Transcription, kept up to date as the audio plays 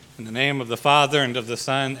In the name of the Father, and of the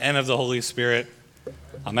Son, and of the Holy Spirit.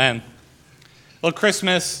 Amen. Well,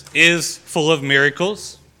 Christmas is full of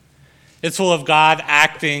miracles. It's full of God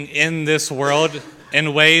acting in this world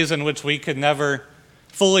in ways in which we could never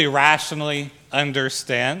fully rationally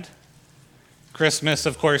understand. Christmas,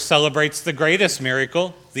 of course, celebrates the greatest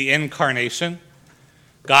miracle, the incarnation.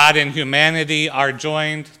 God and humanity are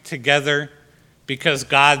joined together because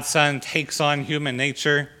God's Son takes on human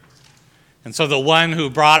nature. And so the one who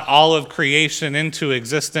brought all of creation into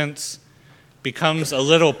existence becomes a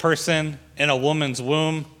little person in a woman's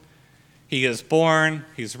womb. He is born,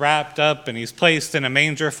 he's wrapped up, and he's placed in a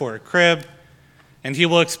manger for a crib. And he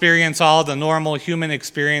will experience all the normal human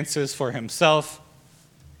experiences for himself.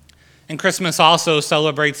 And Christmas also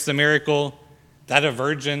celebrates the miracle that a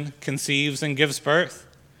virgin conceives and gives birth.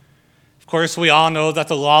 Of course, we all know that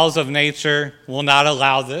the laws of nature will not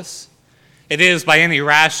allow this. It is, by any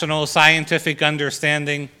rational scientific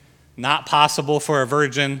understanding, not possible for a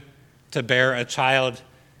virgin to bear a child,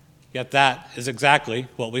 yet that is exactly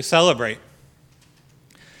what we celebrate.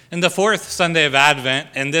 In the fourth Sunday of Advent,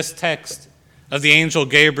 in this text of the angel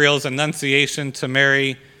Gabriel's annunciation to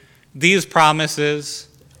Mary, these promises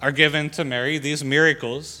are given to Mary, these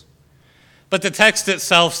miracles. But the text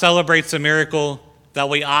itself celebrates a miracle that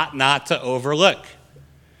we ought not to overlook.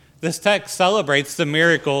 This text celebrates the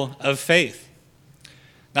miracle of faith.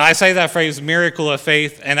 Now, I say that phrase, miracle of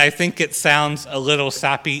faith, and I think it sounds a little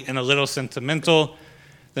sappy and a little sentimental.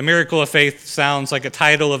 The miracle of faith sounds like a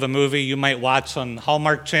title of a movie you might watch on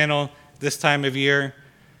Hallmark Channel this time of year.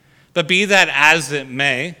 But be that as it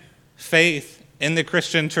may, faith in the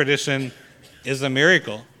Christian tradition is a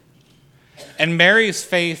miracle. And Mary's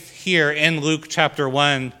faith here in Luke chapter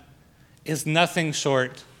 1 is nothing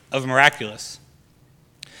short of miraculous.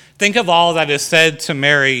 Think of all that is said to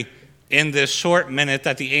Mary in this short minute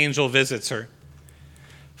that the angel visits her.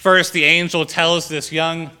 First, the angel tells this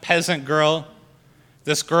young peasant girl,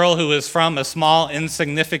 this girl who is from a small,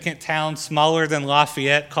 insignificant town, smaller than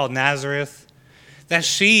Lafayette, called Nazareth, that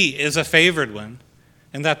she is a favored one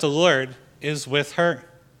and that the Lord is with her.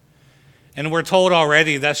 And we're told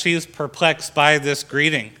already that she's perplexed by this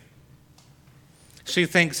greeting. She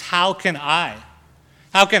thinks, how can I,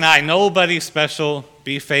 nobody special,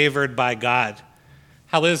 be favored by God?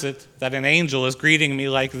 How is it that an angel is greeting me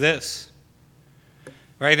like this?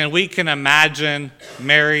 Right? And we can imagine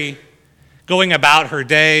Mary going about her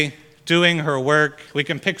day, doing her work. We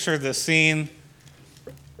can picture the scene.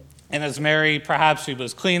 And as Mary, perhaps she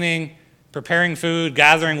was cleaning, preparing food,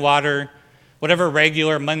 gathering water, whatever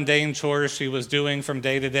regular mundane chores she was doing from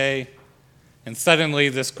day to day. And suddenly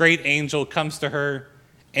this great angel comes to her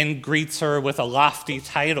and greets her with a lofty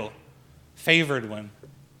title, favored one.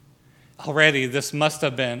 Already, this must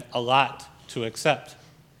have been a lot to accept.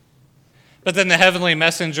 But then the heavenly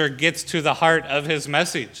messenger gets to the heart of his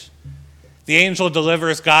message. The angel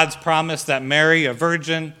delivers God's promise that Mary, a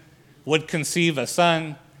virgin, would conceive a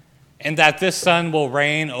son, and that this son will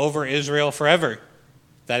reign over Israel forever,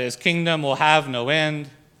 that his kingdom will have no end,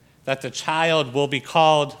 that the child will be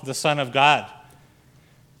called the Son of God.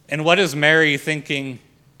 And what is Mary thinking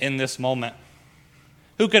in this moment?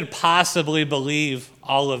 Who could possibly believe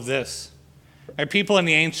all of this? People in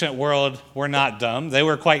the ancient world were not dumb. They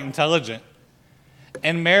were quite intelligent.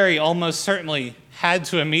 And Mary almost certainly had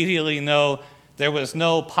to immediately know there was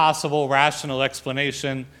no possible rational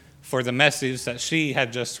explanation for the message that she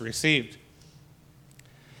had just received.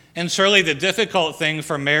 And surely the difficult thing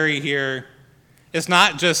for Mary here is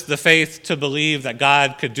not just the faith to believe that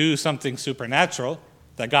God could do something supernatural,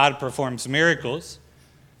 that God performs miracles.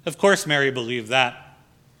 Of course, Mary believed that.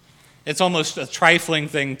 It's almost a trifling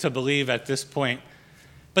thing to believe at this point.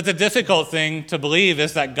 But the difficult thing to believe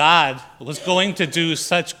is that God was going to do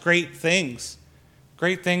such great things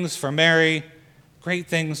for Mary, great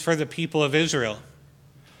things for the people of Israel.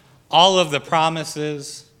 All of the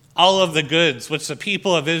promises, all of the goods which the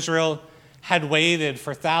people of Israel had waited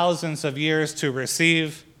for thousands of years to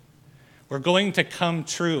receive were going to come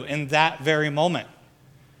true in that very moment.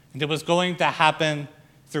 And it was going to happen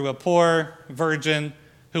through a poor virgin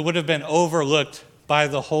who would have been overlooked by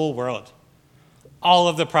the whole world. All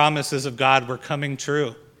of the promises of God were coming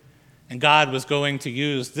true, and God was going to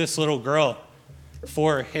use this little girl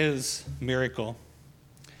for his miracle.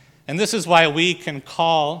 And this is why we can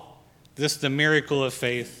call this the miracle of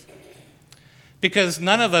faith, because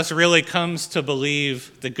none of us really comes to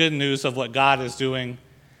believe the good news of what God is doing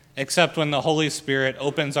except when the Holy Spirit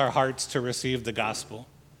opens our hearts to receive the gospel.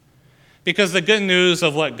 Because the good news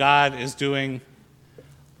of what God is doing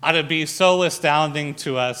ought to be so astounding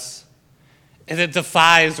to us, and it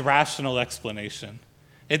defies rational explanation.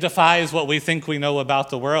 It defies what we think we know about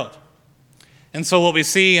the world. And so what we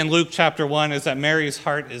see in Luke chapter 1 is that Mary's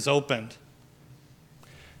heart is opened.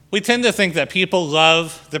 We tend to think that people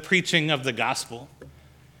love the preaching of the gospel.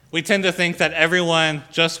 We tend to think that everyone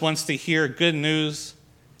just wants to hear good news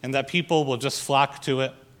and that people will just flock to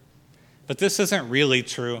it. But this isn't really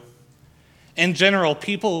true. In general,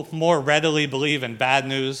 people more readily believe in bad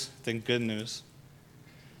news than good news.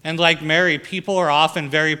 And like Mary, people are often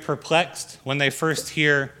very perplexed when they first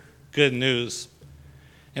hear good news.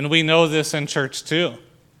 And we know this in church too.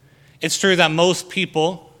 It's true that most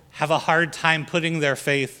people have a hard time putting their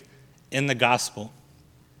faith in the gospel.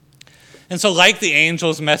 And so like the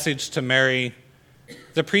angel's message to Mary,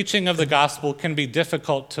 the preaching of the gospel can be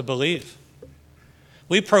difficult to believe.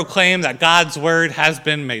 We proclaim that God's word has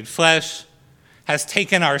been made flesh, has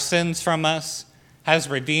taken our sins from us, has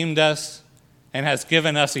redeemed us, and has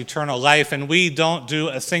given us eternal life, and we don't do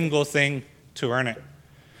a single thing to earn it.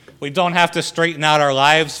 We don't have to straighten out our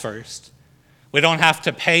lives first. We don't have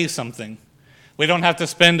to pay something. We don't have to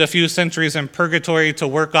spend a few centuries in purgatory to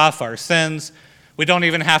work off our sins. We don't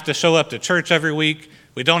even have to show up to church every week.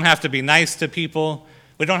 We don't have to be nice to people.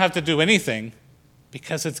 We don't have to do anything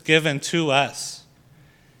because it's given to us.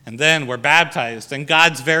 And then we're baptized, and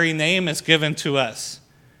God's very name is given to us,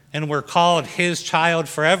 and we're called his child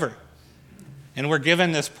forever. And we're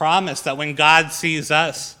given this promise that when God sees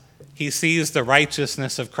us, he sees the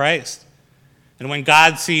righteousness of Christ. And when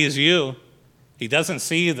God sees you, he doesn't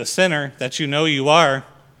see the sinner that you know you are,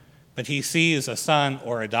 but he sees a son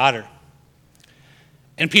or a daughter.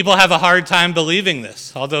 And people have a hard time believing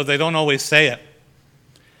this, although they don't always say it.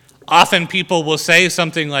 Often people will say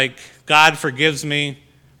something like, God forgives me,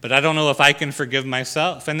 but I don't know if I can forgive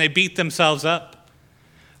myself. And they beat themselves up.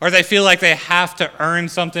 Or they feel like they have to earn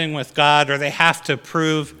something with God, or they have to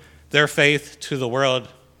prove their faith to the world.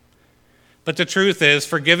 But the truth is,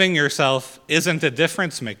 forgiving yourself isn't a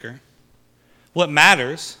difference maker. What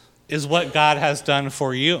matters is what God has done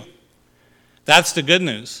for you. That's the good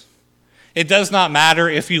news. It does not matter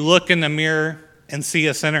if you look in the mirror and see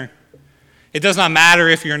a sinner. It does not matter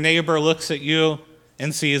if your neighbor looks at you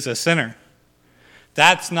and sees a sinner.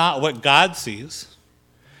 That's not what God sees.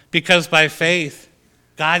 Because by faith,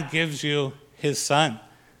 God gives you his son.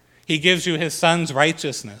 He gives you his son's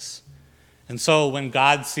righteousness. And so when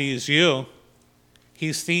God sees you,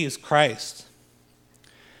 he sees Christ.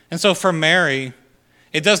 And so for Mary,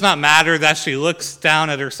 it does not matter that she looks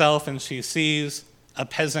down at herself and she sees a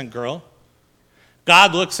peasant girl.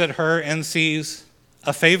 God looks at her and sees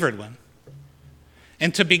a favored one.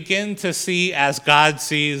 And to begin to see as God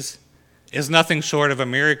sees is nothing short of a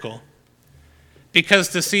miracle. Because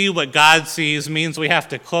to see what God sees means we have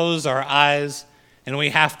to close our eyes and we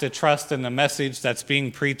have to trust in the message that's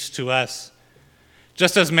being preached to us.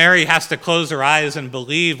 Just as Mary has to close her eyes and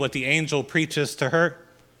believe what the angel preaches to her,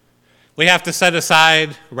 we have to set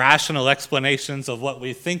aside rational explanations of what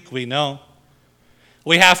we think we know.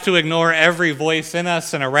 We have to ignore every voice in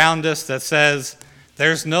us and around us that says,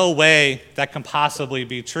 there's no way that can possibly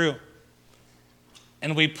be true.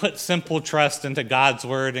 And we put simple trust into God's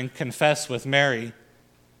word and confess with Mary,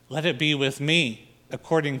 let it be with me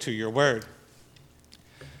according to your word.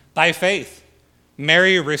 By faith,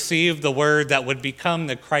 Mary received the word that would become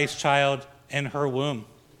the Christ child in her womb.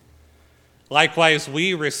 Likewise,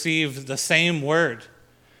 we receive the same word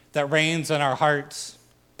that reigns in our hearts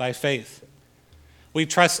by faith. We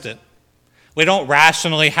trust it. We don't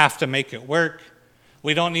rationally have to make it work.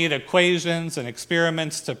 We don't need equations and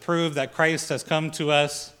experiments to prove that Christ has come to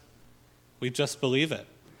us. We just believe it.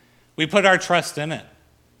 We put our trust in it.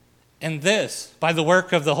 And this, by the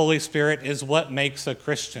work of the Holy Spirit, is what makes a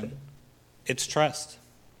Christian. It's trust.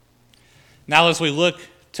 Now, as we look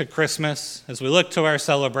to Christmas, as we look to our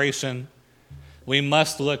celebration, we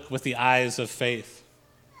must look with the eyes of faith.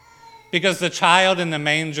 Because the child in the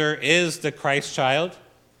manger is the Christ child.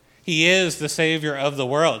 He is the Savior of the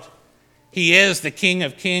world. He is the King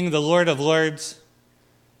of kings, the Lord of lords.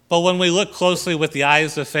 But when we look closely with the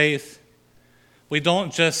eyes of faith, we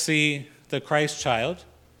don't just see the Christ child.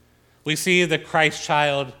 We see the Christ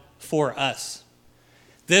child for us.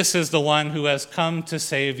 This is the one who has come to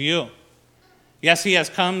save you. Yes, he has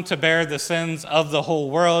come to bear the sins of the whole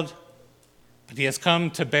world, but he has come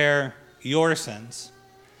to bear your sins.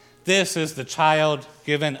 This is the child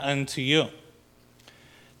given unto you.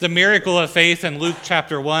 The miracle of faith in Luke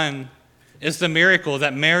chapter 1 is the miracle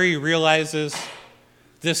that Mary realizes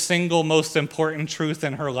this single most important truth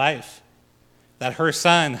in her life, that her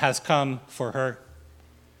son has come for her.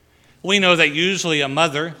 We know that usually a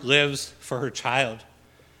mother lives for her child.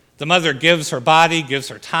 The mother gives her body, gives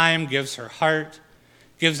her time, gives her heart,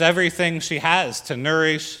 gives everything she has to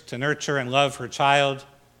nourish, to nurture, and love her child.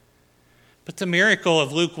 But the miracle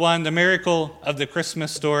of Luke 1, the miracle of the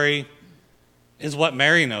Christmas story, is what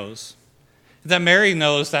Mary knows. That Mary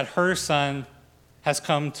knows that her son has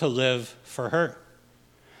come to live for her.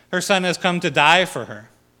 Her son has come to die for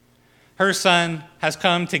her. Her son has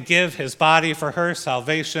come to give his body for her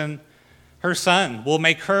salvation. Her son will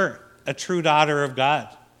make her a true daughter of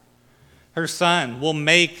God. Her son will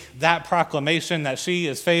make that proclamation that she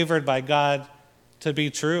is favored by God to be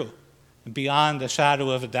true, beyond a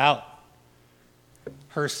shadow of a doubt.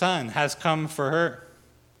 Her son has come for her.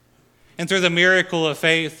 And through the miracle of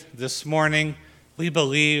faith this morning, we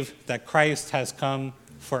believe that Christ has come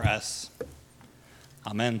for us.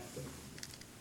 Amen.